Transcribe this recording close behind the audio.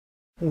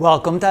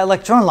Welcome to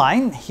Lecture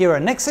Online. Here our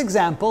next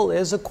example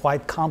is a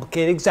quite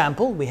complicated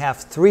example. We have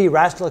three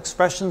rational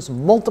expressions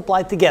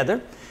multiplied together.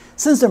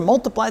 Since they're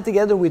multiplied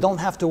together, we don't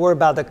have to worry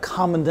about a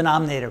common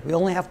denominator. We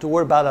only have to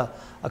worry about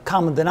a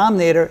common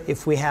denominator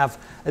if we have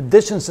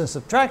additions and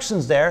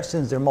subtractions there.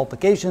 Since they're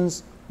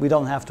multiplications, we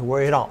don't have to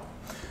worry at all.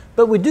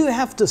 But we do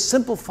have to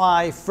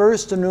simplify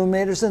first the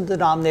numerators and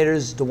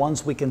denominators, the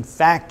ones we can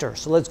factor.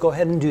 So let's go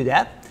ahead and do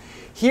that.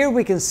 Here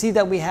we can see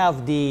that we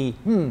have the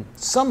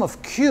sum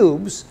of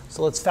cubes.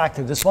 So let's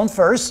factor this one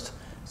first.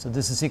 So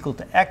this is equal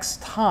to x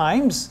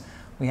times,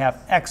 we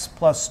have x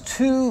plus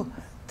 2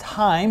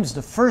 times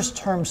the first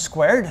term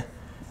squared,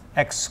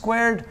 x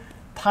squared,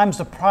 times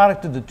the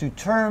product of the two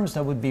terms,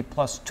 that would be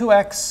plus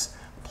 2x,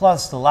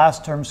 plus the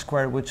last term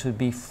squared, which would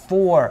be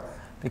 4.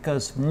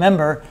 Because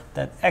remember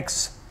that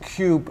x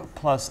cubed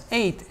plus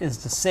 8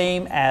 is the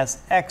same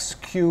as x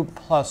cubed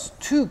plus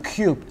 2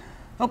 cubed.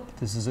 Oh,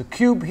 this is a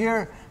cube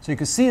here. So you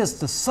can see it's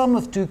the sum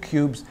of two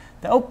cubes.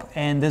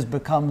 And this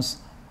becomes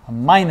a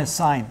minus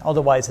sign.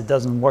 Otherwise, it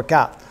doesn't work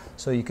out.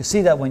 So you can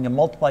see that when you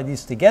multiply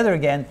these together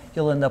again,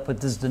 you'll end up with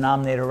this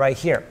denominator right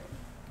here.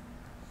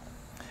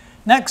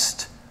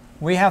 Next,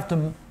 we have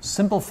to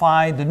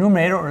simplify the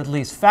numerator, or at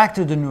least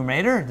factor the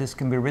numerator. This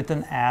can be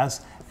written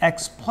as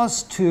x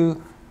plus 2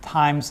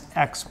 times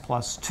x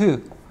plus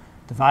 2,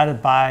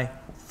 divided by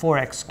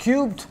 4x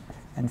cubed.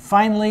 And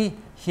finally,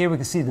 here we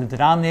can see the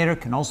denominator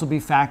can also be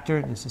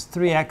factored. This is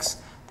 3x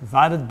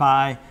divided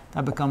by,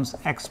 that becomes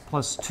x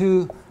plus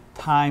 2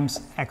 times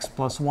x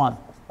plus 1.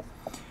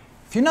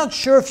 If you're not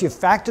sure if you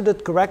factored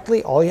it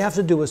correctly, all you have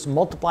to do is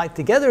multiply it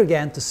together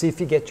again to see if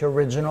you get your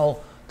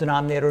original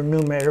denominator or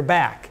numerator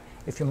back.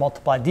 If you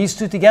multiply these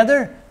two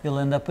together, you'll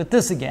end up with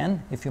this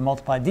again. If you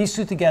multiply these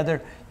two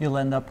together, you'll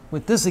end up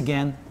with this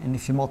again. And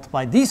if you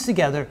multiply these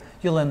together,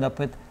 you'll end up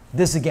with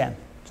this again.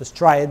 Just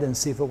try it and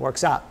see if it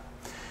works out.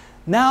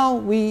 Now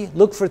we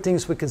look for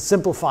things we can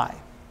simplify.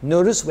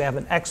 Notice we have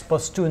an x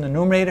plus 2 in the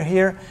numerator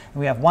here, and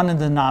we have 1 in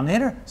the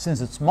denominator. Since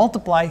it's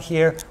multiplied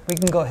here, we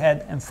can go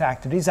ahead and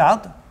factor these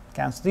out,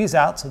 cancel these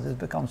out, so this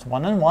becomes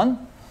 1 and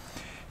 1.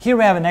 Here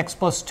we have an x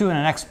plus 2 and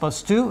an x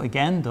plus 2.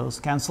 Again, those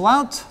cancel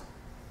out.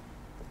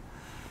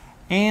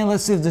 And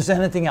let's see if there's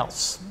anything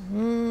else.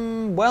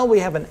 Well, we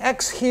have an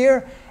x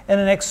here and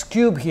an x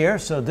cubed here,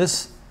 so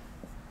this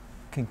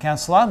can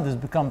cancel out. This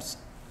becomes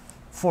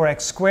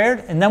 4x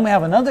squared. And then we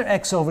have another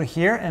x over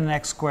here and an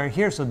x squared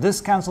here, so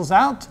this cancels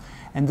out.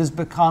 And this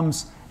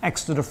becomes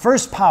x to the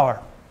first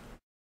power.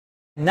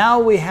 Now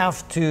we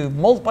have to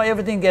multiply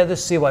everything together,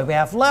 see what we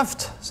have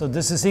left. So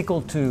this is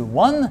equal to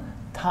 1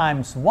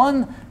 times,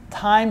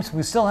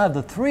 we still have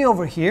the 3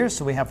 over here,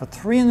 so we have a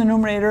 3 in the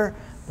numerator,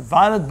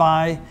 divided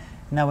by,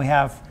 now we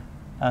have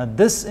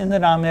this in the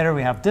denominator,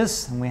 we have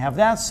this, and we have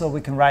that, so we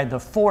can write the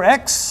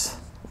 4x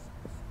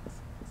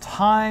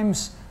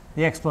times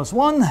the x plus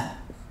 1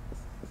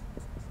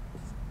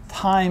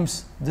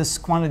 times this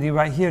quantity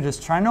right here, this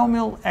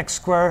trinomial, x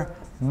squared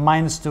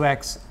minus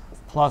 2x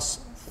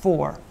plus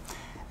 4.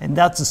 And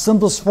that's the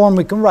simplest form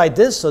we can write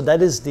this, so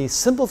that is the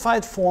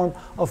simplified form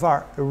of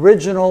our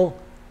original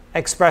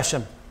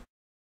expression.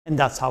 And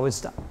that's how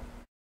it's done.